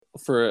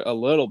for a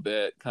little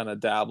bit kind of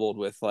dabbled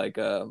with like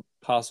a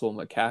possible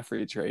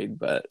McCaffrey trade,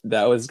 but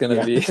that was going to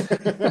Yeah. be.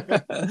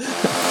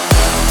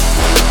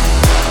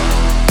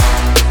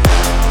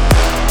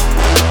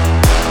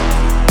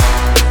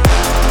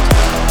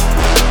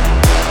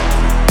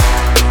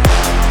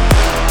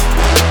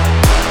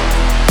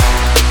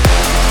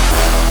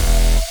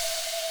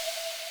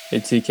 Hey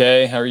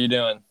TK, how are you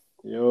doing?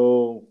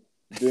 Yo,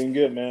 doing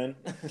good, man.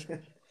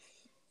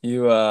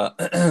 You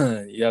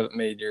you haven't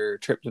made your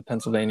trip to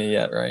Pennsylvania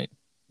yet, right?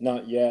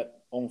 Not yet.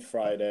 On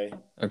Friday.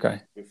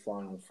 Okay. We're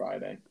flying on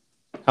Friday.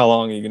 How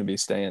long are you going to be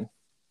staying?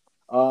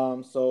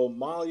 So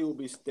Molly will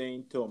be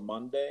staying till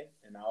Monday,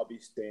 and I'll be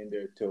staying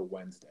there till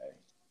Wednesday.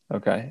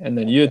 Okay. And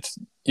then you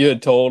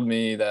had told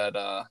me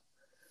that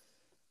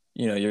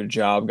your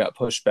job got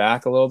pushed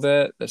back a little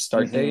bit, the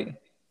start hmm date.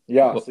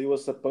 Yeah, Well, so it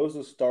was supposed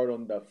to start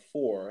on the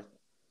 4th,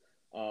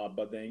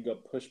 but then it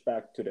got pushed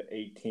back to the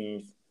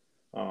 18th.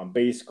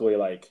 Basically,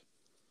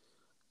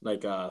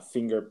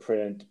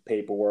 fingerprint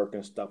paperwork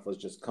and stuff was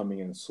just coming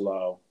in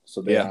slow,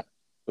 so they yeah. had to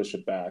push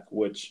it back,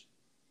 which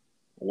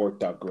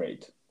worked out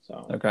great.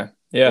 So Okay.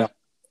 yeah. Yeah.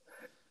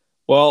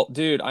 Well,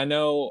 dude, I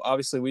know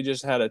obviously we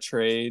just had a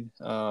trade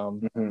hmm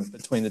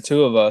between the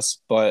two of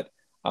us, but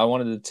I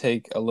wanted to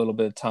take a little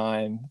bit of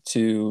time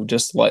to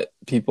just let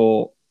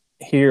people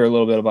hear a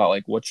little bit about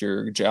like what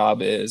your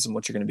job is and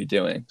what you're going to be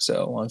doing.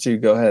 So why don't you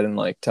go ahead and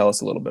like tell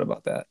us a little bit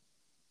about that?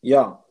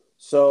 Yeah.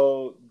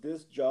 So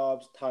this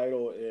job's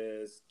title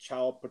is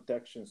Child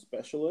Protection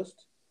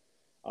Specialist,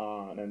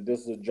 and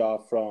this is a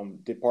job from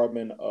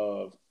Department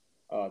of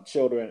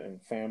Children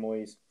and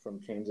Families from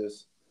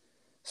Kansas.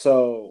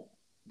 So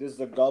this is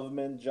a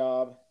government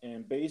job,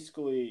 and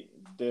basically,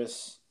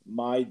 this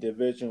my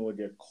division would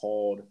get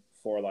called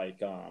for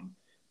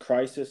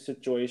crisis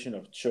situation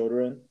of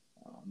children,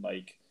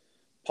 like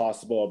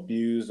possible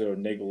abuse or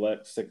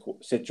neglect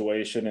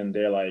situation, and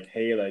they're like,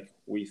 hey, like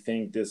we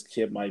think this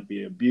kid might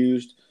be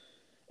abused,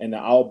 and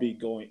I'll be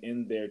going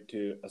in there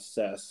to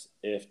assess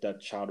if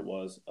that child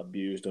was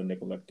abused or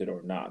neglected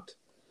or not.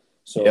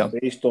 So Yeah.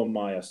 based on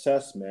my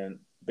assessment,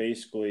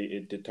 basically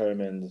it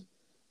determines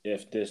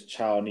if this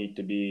child need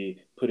to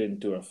be put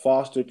into a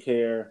foster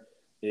care,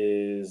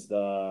 is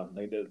are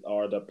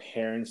the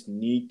parents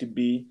need to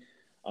be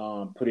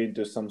put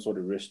into some sort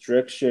of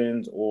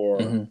restrictions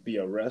or hmm be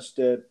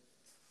arrested,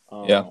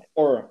 Yeah.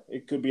 or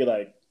it could be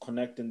like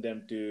connecting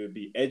them to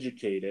be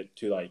educated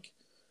to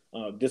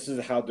this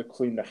is how to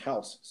clean the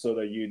house so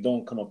that you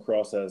don't come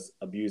across as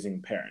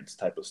abusing parents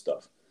type of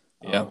stuff.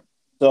 Yeah.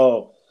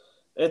 So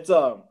it's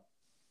a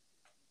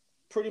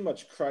pretty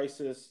much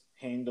crisis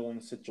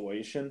handling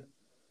situation.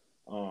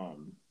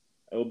 Um,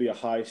 it will be a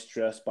high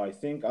stress, but I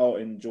think I'll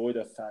enjoy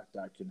the fact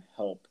that I can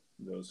help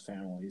those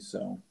families.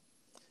 So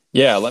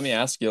Yeah. Let me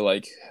ask you,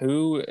 like,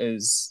 who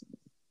is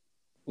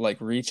like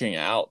reaching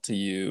out to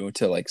you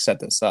to like set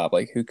this up?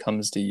 Like, who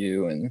comes to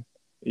you and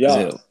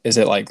is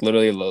yeah, it like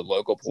literally the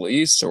local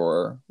police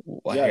or yeah,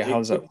 like how it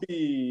does that? could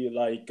be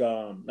like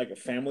a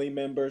family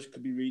members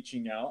could be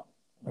reaching out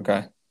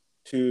Okay.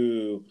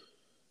 to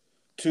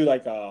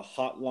like a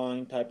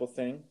hotline type of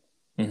thing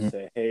and hmm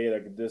say, hey,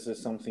 like this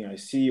is something I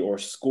see, or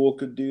school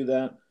could do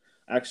that.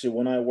 Actually,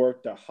 when I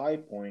worked at High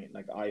Point,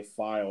 like I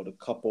filed a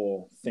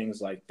couple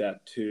things like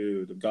that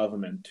to the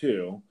government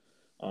too,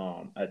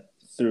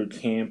 through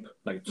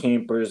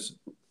campers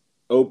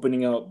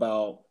opening up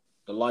about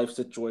the life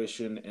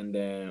situation, and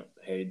then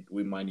hey,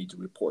 we might need to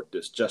report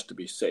this just to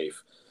be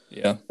safe.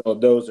 Yeah. So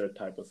those are the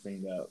type of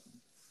thing that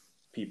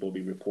people will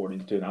be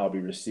reporting to, and I'll be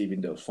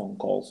receiving those phone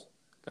calls.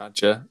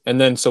 Gotcha.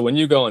 And then so when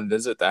you go and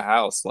visit the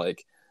house,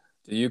 like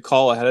do you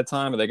call ahead of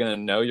time? Are they going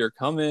to know you're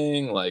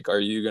coming? Like are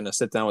you going to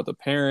sit down with the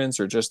parents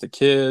or just the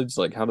kids?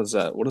 Like what does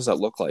that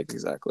look like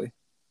exactly?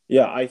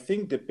 Yeah, I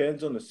think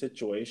depends on the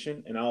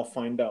situation, and I'll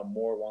find out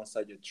more once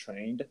I get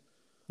trained.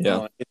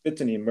 Yeah. If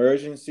it's an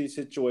emergency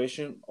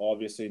situation,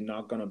 obviously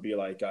not gonna be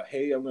like,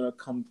 "Hey, I'm gonna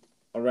come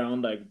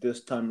around like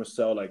this time or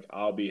so." Like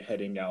I'll be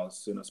heading out as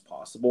soon as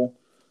possible,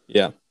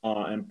 Yeah.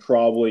 and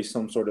probably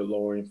some sort of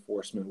law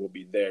enforcement will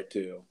be there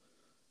to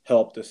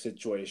help the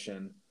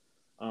situation.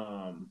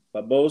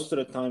 But most of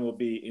the time will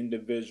be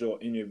individual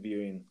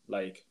interviewing,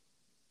 like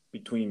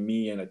between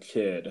me and a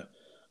kid,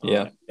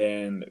 Yeah.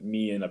 and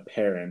me and a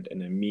parent,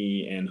 and then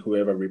me and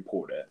whoever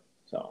reported.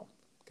 So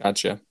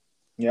Gotcha.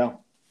 yeah.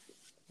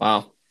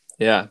 Wow.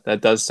 Yeah,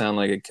 that does sound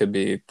like it could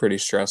be pretty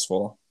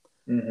stressful.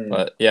 hmm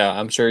But yeah,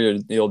 I'm sure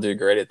you'll do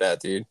great at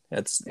that, dude.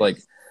 That's like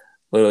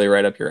literally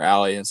right up your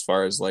alley as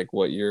far as like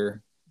what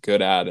you're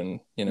good at and,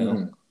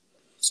 hmm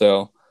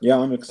so Yeah,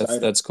 I'm that's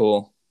excited. that's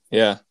cool.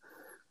 Yeah.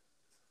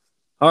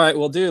 All right,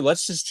 well, dude,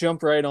 let's just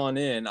jump right on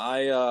in.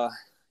 I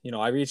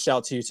reached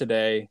out to you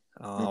today,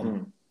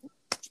 hmm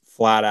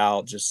flat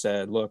out just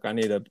said, "Look, I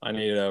need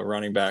a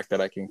running back that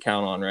I can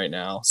count on right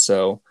now."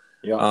 So,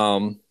 Yeah.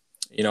 um,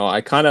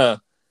 I kind of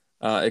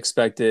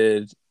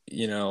expected,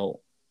 you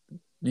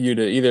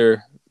to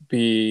either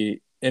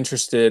be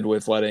interested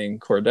with letting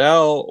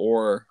Cordell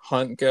or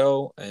Hunt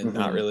go and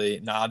not hmm really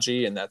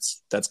Najee, and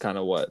that's kind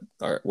of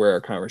where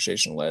our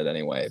conversation led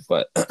anyway.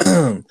 But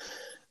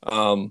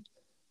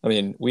I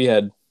mean,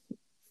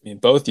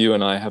 both you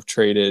and I have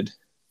traded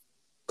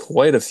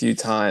quite a few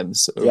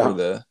times over Yeah,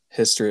 the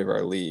history of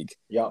our league.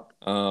 yeah.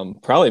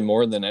 Probably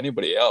more than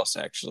anybody else,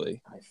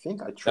 actually. I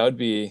think I That traded would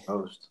be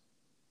most.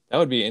 that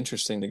would be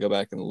interesting to go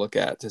back and look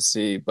at to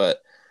see.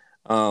 But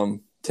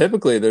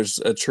typically, there's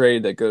a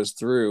trade that goes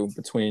through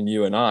between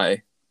you and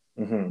I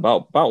Hmm.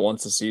 about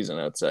once a season,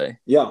 I'd say.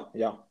 Yeah,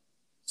 yeah.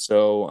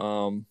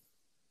 So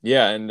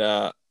yeah, and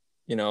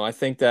I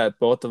think that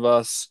both of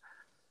us,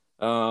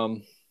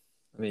 um,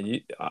 I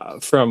mean,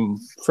 from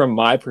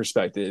my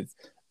perspective,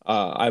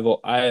 I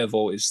have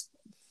always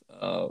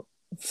uh,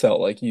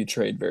 felt like you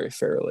trade very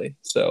fairly.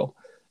 So,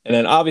 and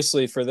then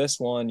obviously for this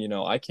one,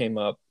 I came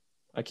out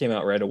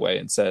right away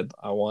and said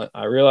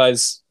I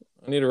realize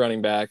I need a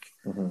running back,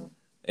 Hmm.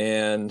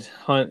 and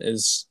Hunt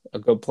is a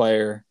good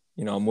player.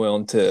 I'm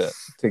willing to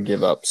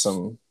give up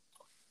some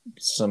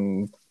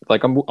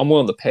like I'm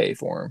willing to pay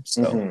for him.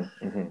 So,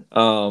 Hmm. Hmm.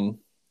 um,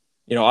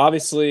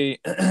 obviously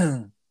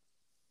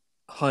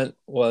Hunt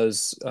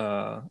was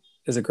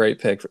is a great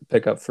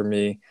pickup for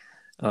me.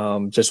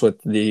 Just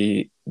with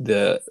the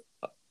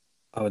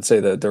I would say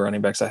the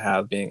running backs I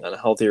have being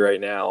unhealthy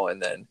right now,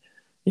 and then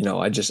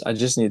I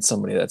just need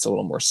somebody that's a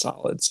little more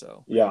solid.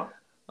 So Yeah.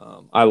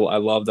 I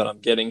love that I'm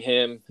getting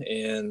him,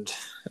 and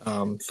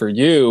for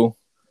you,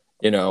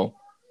 you know,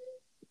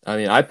 I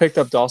mean, I picked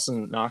up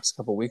Dawson Knox a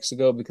couple weeks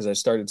ago because I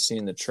started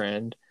seeing the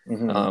trend.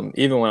 Hmm.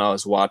 Even when I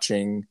was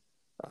watching,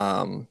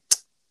 um,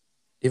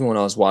 even when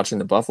I was watching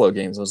the Buffalo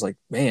games, I was like,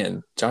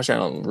 man, Josh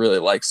Allen really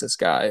likes this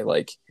guy.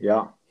 Like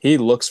Yeah. he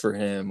looks for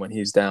him when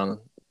he's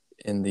down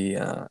in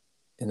the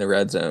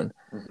red zone.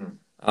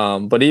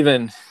 Hmm. But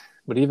even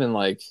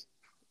like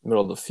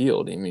middle of the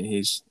field, I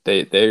mean,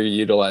 they're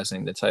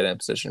utilizing the tight end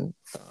position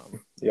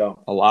Yeah.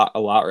 a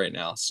lot right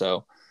now.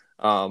 So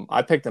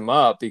I picked him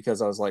up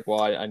because I was like,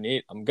 well,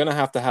 I'm gonna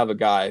have to have a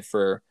guy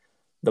for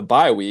the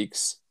bye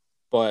weeks.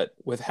 But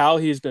with how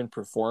he's been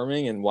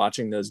performing and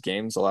watching those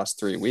games the last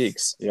 3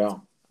 weeks, Yeah.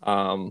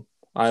 um,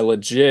 I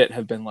legit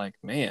have been like,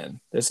 man,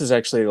 this is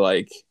actually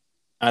like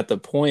at the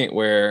point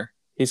where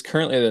he's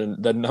currently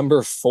the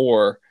number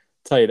 4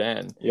 tight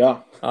end.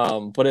 Yeah.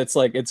 But it's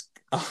like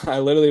I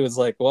literally was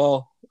like,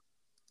 well,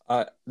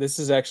 this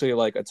is actually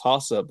like a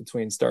toss up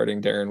between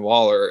starting Darren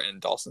Waller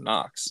and Dawson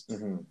Knox.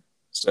 Hmm.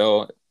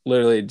 So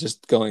literally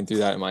just going through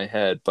that in my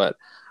head. But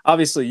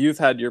obviously, you've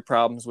had your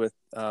problems with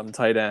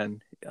tight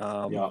end.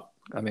 Yeah.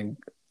 I mean,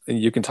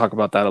 you can talk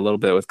about that a little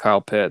bit with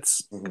Kyle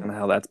Pitts, kind Hmm. of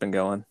how that's been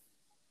going.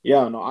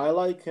 Yeah, no, I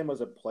like him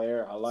as a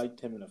player. I liked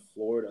him in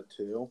Florida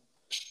too.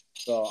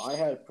 So I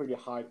had pretty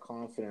high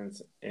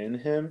confidence in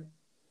him.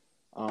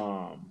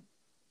 Um,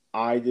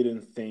 I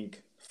didn't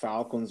think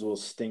Falcons will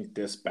stink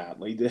this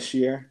badly this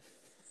year.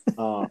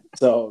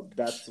 So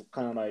that's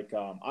kind of like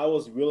I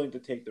was willing to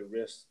take the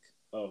risk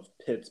of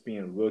Pitts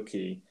being a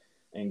rookie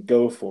and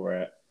go for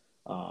it.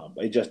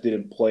 It just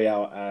didn't play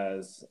out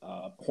as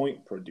a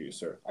point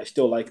producer. I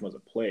still like him as a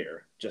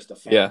player, just a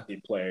Yeah,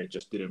 fantasy player.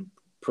 Just didn't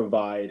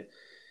provide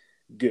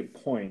good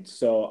points.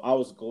 So I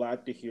was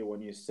glad to hear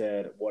when you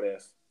said, "What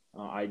if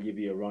I give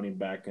you a running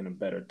back and a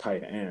better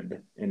tight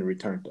end in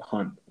return to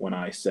Hunt?" When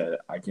I said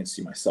I can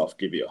see myself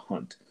give you a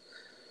Hunt.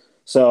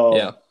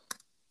 yeah,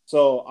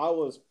 So I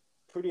was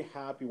pretty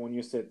happy when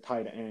you said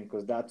tight end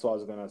because that's what I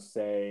was gonna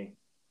say.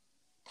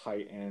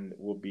 Tight end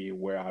would be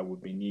where I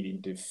would be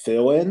needing to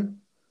fill in,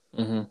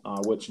 hmm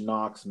which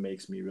Knox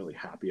makes me really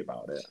happy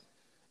about it.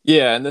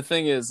 yeah. And the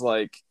thing is,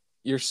 like,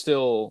 you're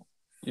still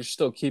you're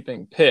still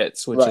keeping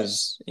Pitts, which Right.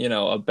 is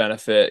a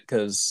benefit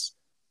because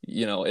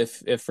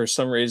if for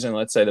some reason,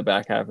 let's say the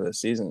back half of the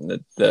season,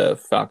 the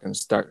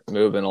Falcons start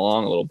moving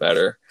along a little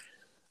better,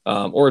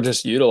 or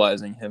just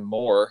utilizing him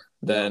more,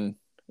 Yeah. then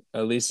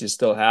at least you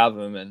still have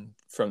him, and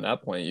from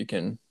that point you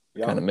can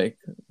Yeah. kind of make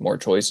more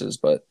choices.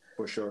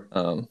 For sure.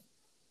 Um,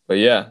 but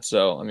yeah,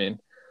 so I mean,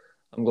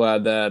 I'm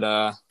glad that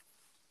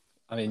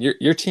I mean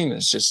your team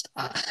is just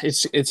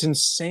it's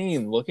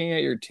insane looking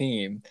at your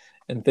team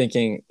and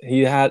thinking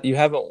you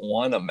haven't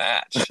won a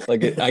match.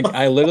 Like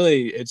I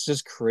literally it's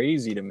just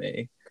crazy to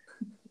me.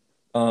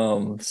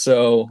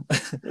 So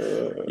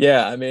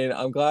yeah, I mean,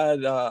 I'm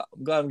glad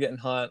I'm getting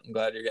Hunt. I'm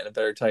glad you're getting a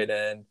better tight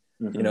end.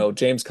 Mhm.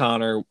 James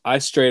Conner, I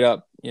straight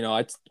up,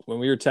 when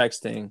we were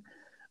texting,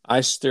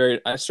 I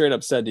straight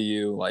up said to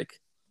you like,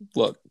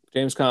 look,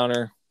 James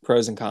Conner,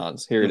 pros and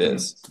cons. Here it Mhm.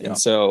 is. And Yeah.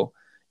 so,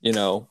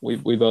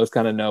 we both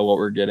kind of know what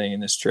we're getting in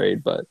this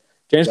trade, but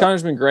James Yeah.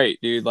 Conner's been great,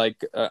 dude.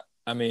 Like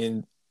I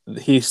mean,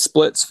 he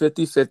splits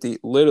 50-50,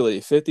 literally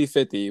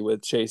 50-50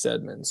 with Chase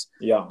Edmonds.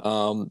 Yeah.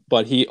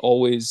 But he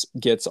always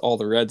gets all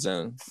the red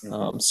zone.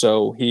 Mhm.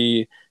 So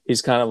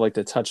he's kind of like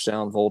the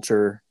touchdown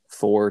vulture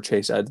for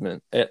Chase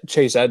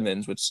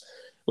Edmonds,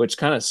 which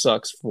kind of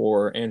sucks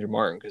for Andrew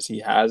Martin because he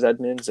has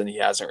Edmonds and he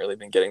hasn't really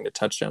been getting the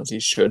touchdowns he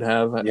should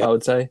have, Yeah. I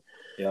would say.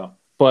 Yeah.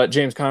 But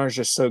James Conner's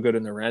just so good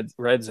in the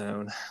red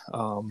zone,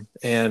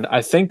 and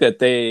I think that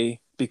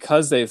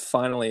because they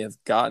finally have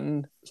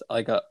gotten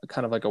like a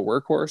kind of like a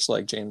workhorse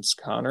like James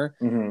Conner,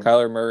 Mm-hmm.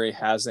 Kyler Murray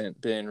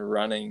hasn't been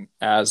running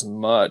as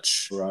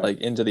much Right. like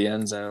into the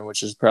end zone,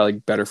 which is probably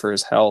better for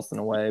his health in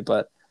a way.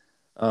 But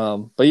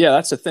yeah,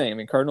 that's the thing. I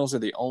mean, Cardinals are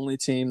the only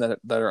team that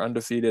are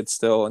undefeated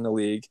still in the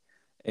league,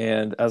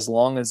 and as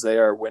long as they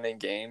are winning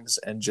games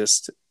and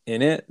just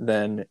in it,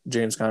 then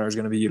James Conner is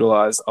going to be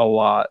utilized a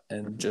lot,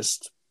 and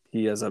just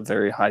he has a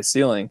very high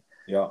ceiling.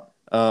 Yeah.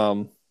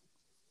 Um,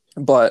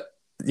 but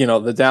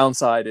the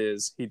downside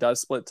is he does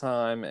split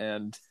time,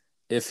 and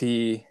if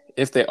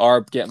they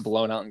are getting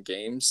blown out in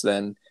games,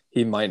 then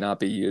he might not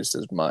be used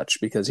as much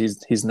because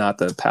he's not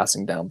the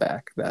passing down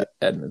back Yeah. that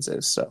Edmonds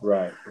is. So,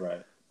 Right.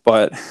 Right.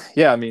 but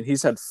yeah, I mean,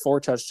 he's had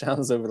 4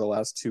 touchdowns over the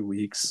last 2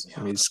 weeks. I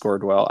Yeah. mean, he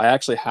scored well. I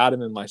actually had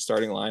him in my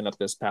starting lineup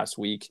this past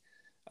week,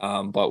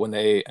 but when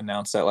they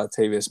announced that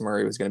Latavius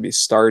Murray was going to be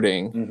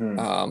starting,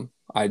 Mm-hmm.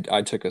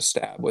 I took a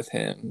stab with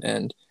him,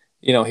 and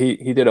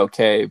he did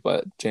okay,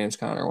 but James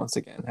Conner once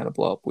again had a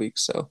blow up week.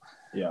 So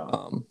Yeah.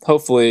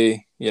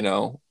 hopefully,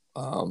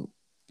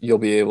 you'll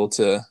be able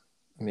to.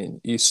 I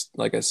mean,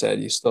 like I said,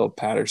 you still have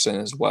Patterson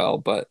as well,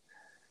 but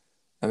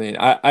I mean,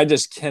 I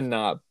just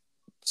cannot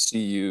see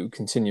you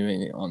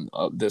continuing on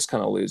this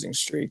kind of losing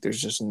streak.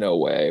 There's just no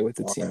way with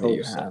the Well, I team that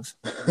you hope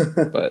so.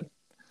 have. But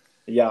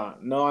Yeah.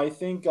 No, I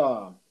think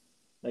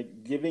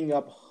like giving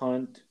up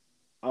Hunt,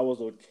 I was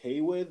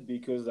okay with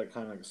because that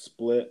kind of like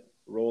split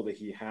role that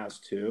he has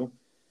too,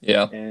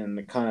 yeah,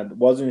 and kind of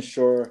wasn't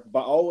sure,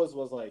 but always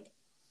was like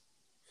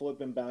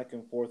flipping back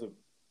and forth of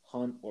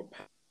Hunt or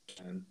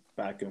Patterson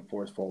back and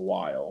forth for a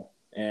while,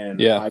 and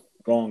yeah, I'm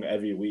wrong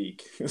every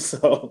week.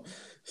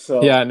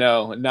 So yeah.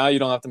 No, now you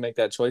don't have to make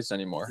that choice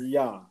anymore.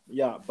 yeah,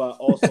 yeah. But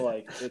also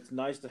like it's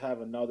nice to have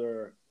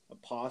another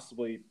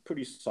possibly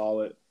pretty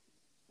solid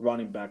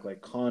running back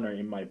like Connor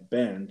in my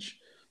bench.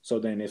 So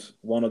then if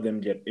one of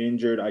them get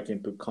injured, I can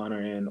put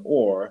Connor in,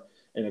 or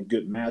in a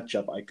good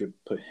matchup, I could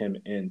put him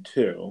in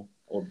too,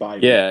 or bye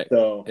week. Yeah,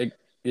 So it,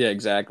 yeah,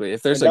 exactly.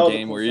 If there's and a that was a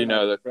game where concern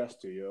I that,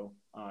 expressed to you.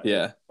 If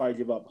yeah, I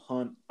give up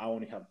Hunt, I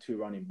only have two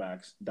running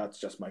backs. That's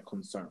just my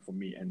concern for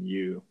me, and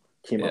you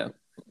came up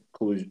yeah.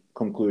 with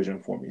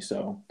conclusion for me.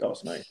 So that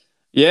was nice.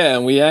 Yeah,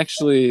 and we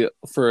actually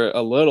for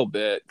a little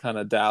bit kind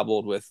of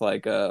dabbled with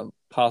like a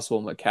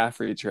possible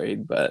McCaffrey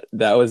trade, but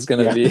that was going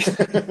to Yeah. be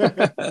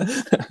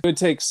it would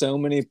take so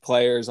many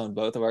players on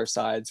both of our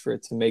sides for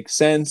it to make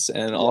sense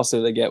and Yeah.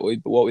 also to get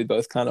what we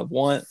both kind of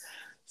want.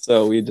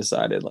 So we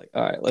decided like,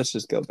 all right, let's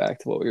just go back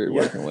to what we were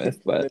Yeah. working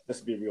with, but Let's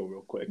be real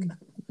quick.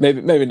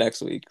 maybe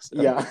next week.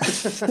 So Yeah.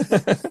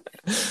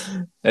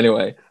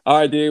 anyway, all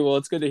right, dude. Well,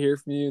 it's good to hear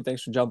from you.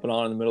 Thanks for jumping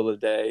on in the middle of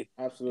the day.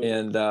 Absolutely.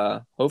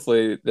 And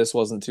hopefully this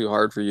wasn't too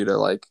hard for you to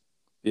like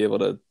be able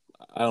to.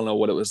 I don't know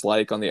what it was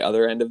like on the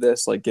other end of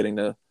this, like getting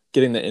the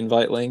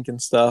invite link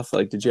and stuff.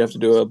 Like, did you have to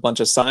do a bunch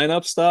of sign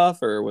up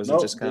stuff, or was it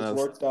just Nope, kind this of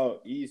worked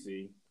out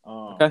easy.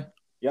 okay?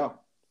 Yeah, Good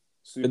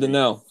to super easy.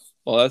 know.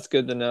 Well, that's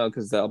good to know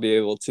because they'll be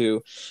able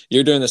to.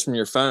 You're doing this from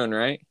your phone,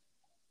 right?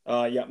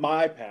 Yeah,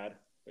 my iPad.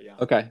 But yeah,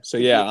 Okay, so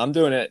yeah, computer. I'm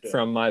doing it Yeah.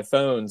 from my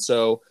phone.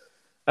 So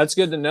that's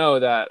good to know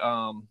that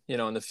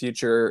in the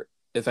future,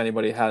 if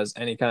anybody has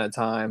any kind of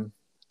time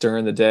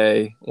during the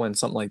day when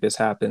something like this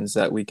happens,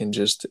 that we can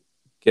just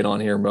get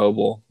on here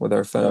mobile with our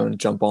Yeah. phone,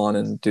 jump on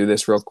and do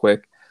this real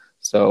quick.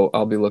 So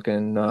I'll be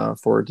looking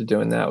forward to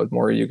doing that with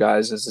more of you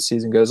guys as the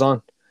season goes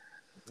on.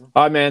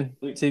 All right, man.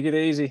 Sweet. Take it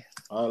easy.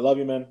 I love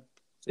you, man.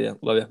 See ya.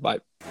 Love you.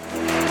 Bye.